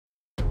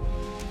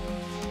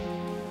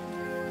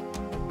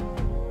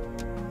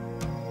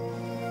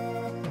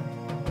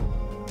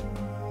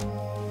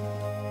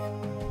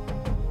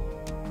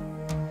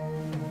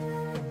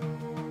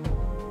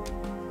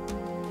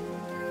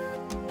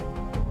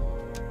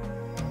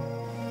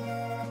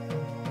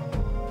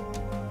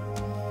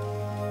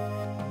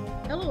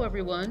Hello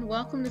everyone,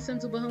 welcome to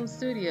Sensible Home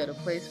Studio, the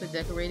place for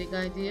decorating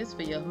ideas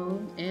for your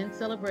home and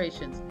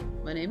celebrations.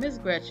 My name is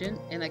Gretchen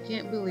and I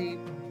can't believe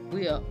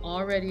we are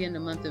already in the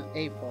month of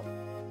April.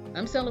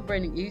 I'm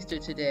celebrating Easter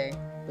today,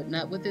 but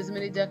not with as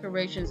many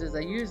decorations as I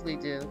usually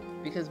do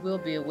because we'll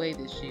be away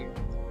this year.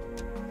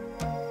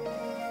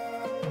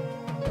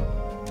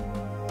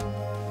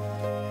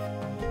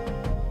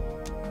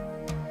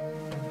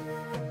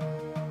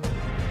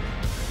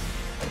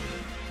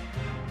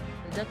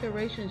 The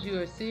decorations you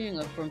are seeing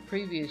are from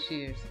previous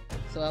years,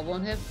 so I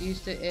won't have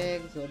Easter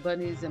eggs or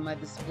bunnies in my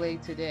display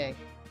today,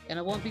 and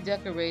I won't be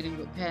decorating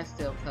with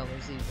pastel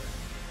colors either.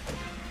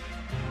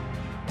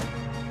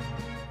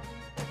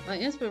 My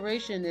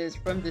inspiration is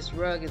from this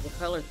rug as a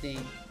color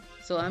theme,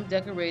 so I'm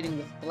decorating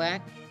with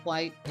black,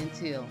 white, and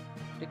teal.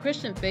 The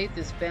Christian faith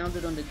is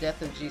founded on the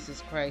death of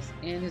Jesus Christ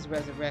and his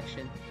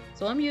resurrection,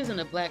 so I'm using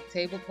a black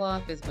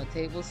tablecloth as my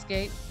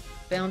tablescape,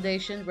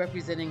 foundation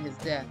representing his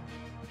death.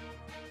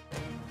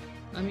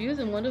 I'm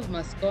using one of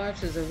my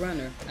scarves as a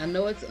runner. I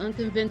know it's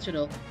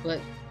unconventional,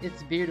 but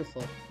it's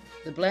beautiful.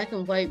 The black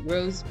and white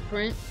rose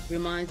print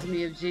reminds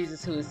me of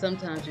Jesus, who is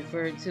sometimes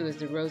referred to as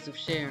the Rose of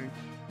Sharon.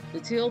 The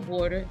teal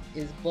border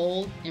is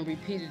bold and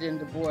repeated in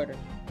the border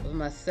of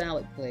my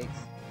salad plates.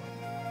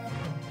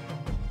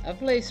 I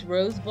placed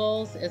rose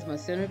balls as my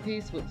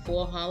centerpiece with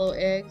 4 hollow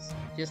eggs,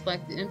 just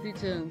like the empty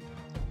tomb.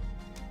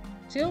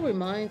 Teal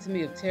reminds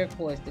me of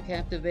turquoise, the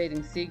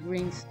captivating sea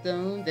green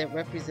stone that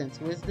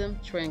represents wisdom,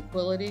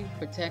 tranquility,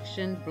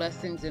 protection,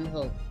 blessings, and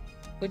hope,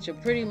 which are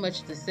pretty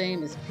much the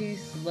same as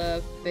peace,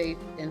 love, faith,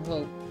 and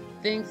hope,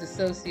 things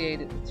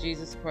associated with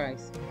Jesus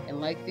Christ,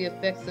 and like the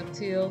effects of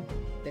teal,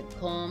 that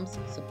calms,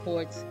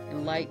 supports,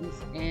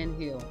 enlightens, and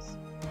heals.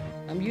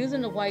 I'm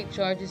using the white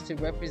charges to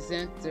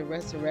represent the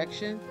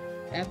resurrection.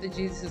 After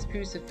Jesus'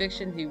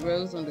 crucifixion, he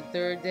rose on the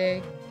 3rd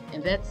day,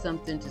 and that's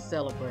something to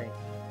celebrate.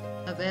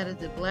 I've added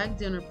the black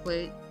dinner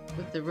plate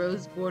with the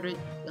rose-bordered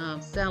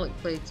salad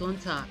plates on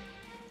top.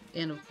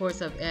 And of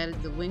course, I've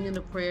added the wing and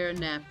a prayer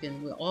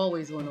napkin. We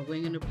always want a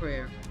wing and a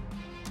prayer.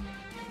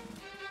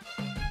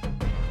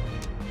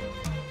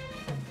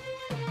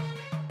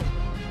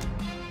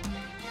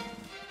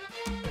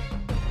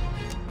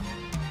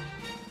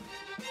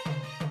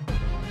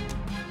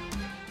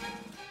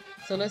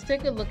 So let's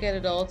take a look at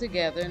it all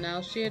together, and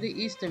I'll share the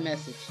Easter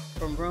message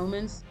from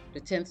Romans, the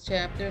 10th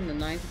chapter and the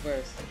 9th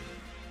verse.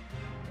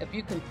 If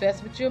you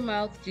confess with your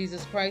mouth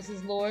Jesus Christ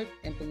is Lord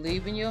and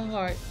believe in your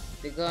heart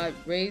that God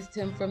raised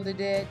him from the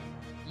dead,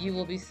 you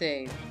will be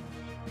saved.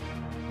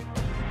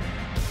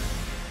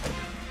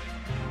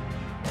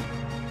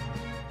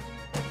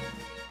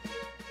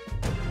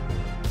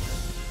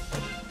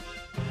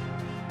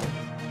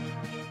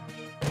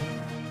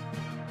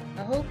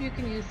 I hope you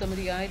can use some of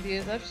the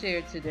ideas I've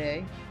shared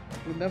today.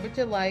 Remember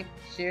to like,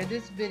 share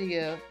this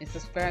video, and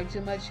subscribe to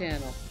my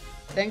channel.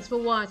 Thanks for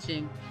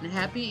watching, and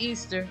happy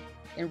Easter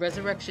and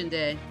Resurrection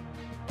Day.